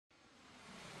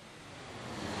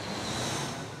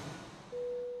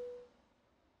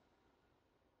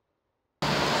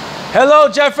Hello,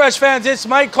 Jet Fresh fans. It's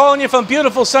Mike calling you from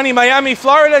beautiful sunny Miami,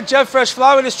 Florida. Jet Fresh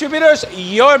Flower Distributors,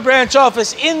 your branch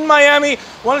office in Miami.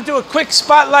 Want to do a quick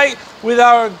spotlight with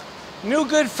our new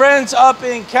good friends up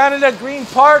in Canada, Green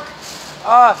Park.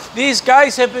 These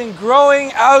guys have been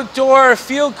growing outdoor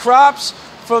field crops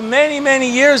for many,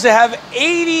 many years. They have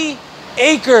 80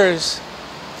 acres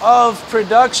of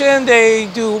production. They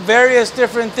do various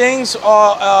different things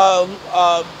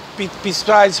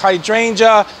besides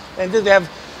hydrangea, and they have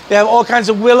all kinds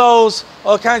of willows,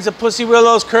 all kinds of pussy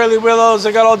willows, curly willows.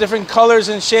 They got all different colors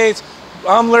and shades.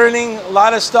 I'm learning a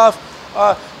lot of stuff.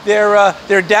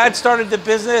 Their dad started the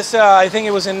business, I think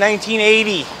it was in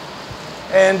 1980.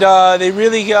 And they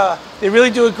really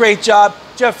do a great job.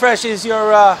 Jet Fresh is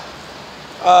your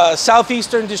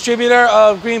southeastern distributor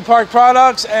of Green Park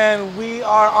products, and we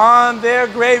are on their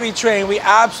gravy train. We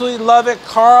absolutely love it.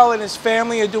 Carl and his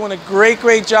family are doing a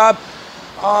great job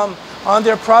on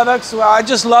their products. Well, I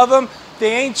just love them.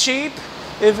 They ain't cheap,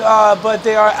 but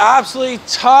they are absolutely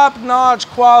top-notch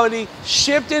quality,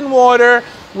 shipped in water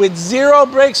with 0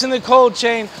 breaks in the cold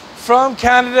chain from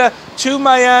Canada to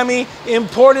Miami,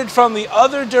 imported from the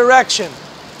other direction.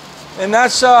 And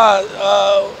that's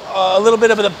a little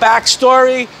bit of the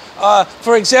backstory.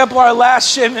 For example, our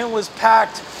last shipment was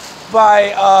packed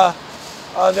by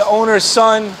the owner's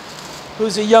son,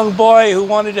 who's a young boy who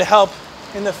wanted to help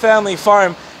in the family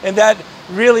farm. And that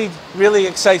really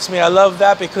excites me. I love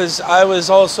that because I was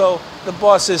also the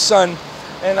boss's son,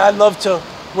 and I love to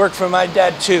work for my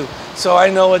dad too. So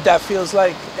I know what that feels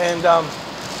like. And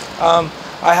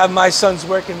I have my sons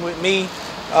working with me,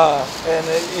 and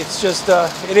it's just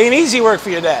it ain't easy work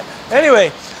for your dad.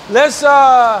 Anyway, let's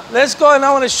go, and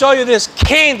I want to show you this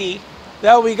candy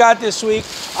that we got this week.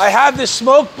 I have this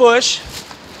Smokebush,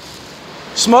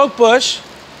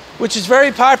 which is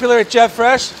very popular at Jet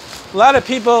Fresh. A lot of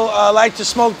people like to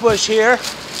Smokebush here.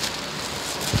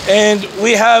 And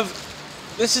we have,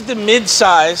 this is the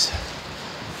mid-size,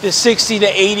 the 60 to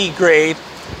 80 grade.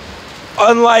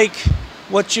 Unlike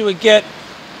what you would get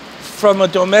from a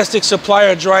domestic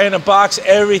supplier, dry in a box,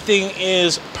 everything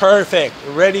is perfect,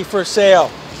 ready for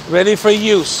sale, ready for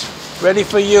use, ready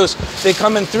for use. They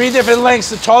come in 3 different lengths.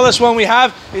 The tallest one we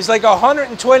have is like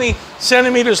 120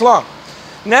 centimeters long.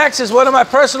 Next is one of my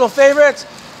personal favorites,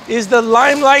 is the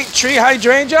Limelight Tree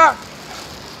Hydrangea.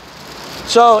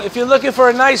 So if you're looking for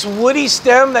a nice woody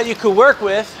stem that you could work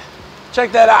with,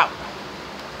 check that out.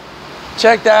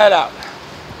 Check that out.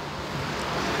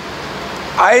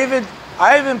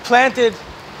 I even planted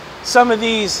some of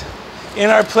these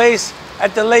in our place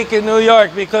at the lake in New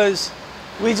York because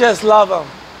we just love them.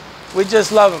 We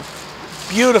just love them.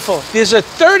 Beautiful. These are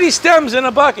 30 stems in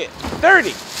a bucket.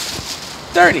 30.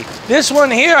 This one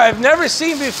here I've never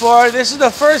seen before. This is the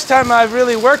first time I've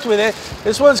really worked with it.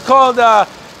 This one's called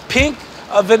pink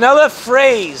vanilla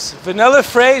fraise. Vanilla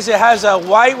fraise. It has a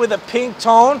white with a pink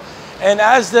tone, and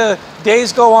as the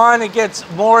days go on, it gets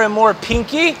more and more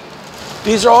pinky.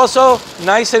 These are also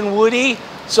nice and woody,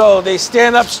 so they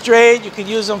stand up straight. You could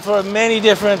use them for many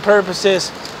different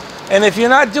purposes. And if you're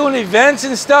not doing events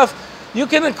and stuff, you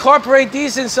can incorporate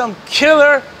these in some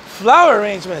killer flower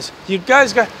arrangements. You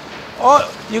guys got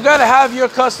to have your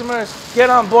customers get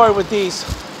on board with these.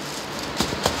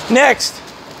 Next,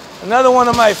 another one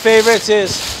of my favorites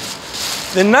is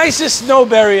the nicest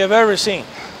snowberry I've ever seen.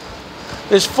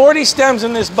 There's 40 stems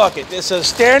in this bucket. It's a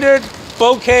standard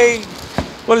bouquet,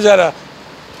 what is that, a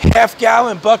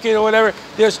half-gallon bucket or whatever.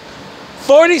 There's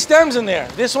 40 stems in there.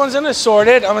 This one's an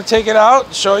assorted. I'm gonna take it out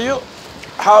and show you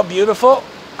how beautiful.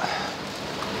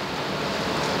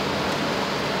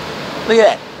 Look at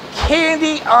that.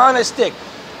 Candy on a stick.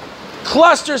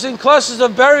 Clusters and clusters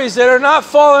of berries that are not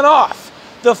falling off.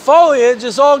 The foliage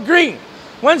is all green.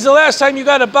 When's the last time you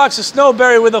got a box of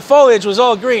snowberry where the foliage was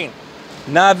all green?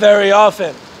 Not very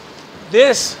often.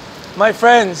 This, my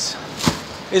friends,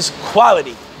 is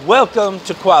quality. Welcome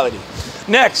to quality.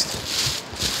 Next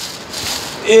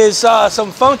is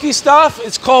some funky stuff.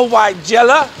 It's called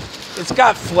Weigela. It's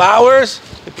got flowers.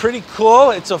 They're pretty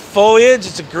cool. It's a foliage.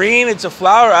 It's a green. It's a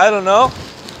flower. I don't know.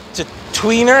 It's a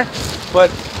tweener,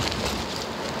 but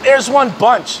there's one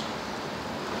bunch.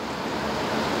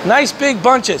 Nice big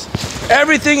bunches.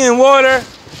 Everything in water.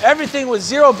 Everything with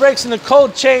 0 breaks in the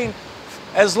cold chain.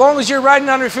 As long as you're riding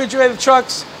on refrigerated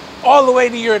trucks, all the way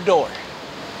to your door.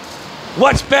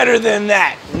 What's better than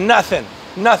that? Nothing.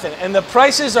 Nothing. And the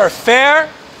prices are fair.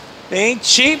 They ain't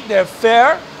cheap. They're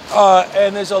fair.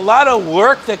 And there's a lot of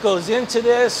work that goes into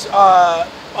this.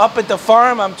 Up at the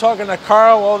farm, I'm talking to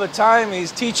Carl all the time.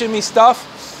 He's teaching me stuff.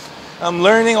 I'm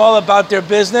learning all about their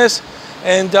business.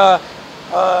 And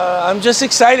I'm just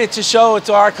excited to show it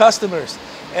to our customers.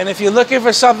 And if you're looking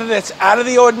for something that's out of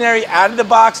the ordinary, out of the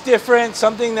box, different,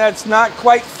 something that's not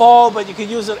quite fall, but you can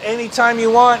use it anytime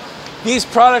you want, these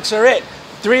products are it.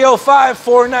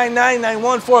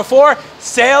 305-499-9144,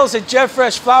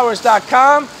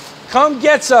 sales@jetfreshflowers.com. Come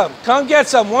get some. Come get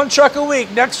some. One truck a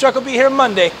week. Next truck will be here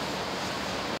Monday.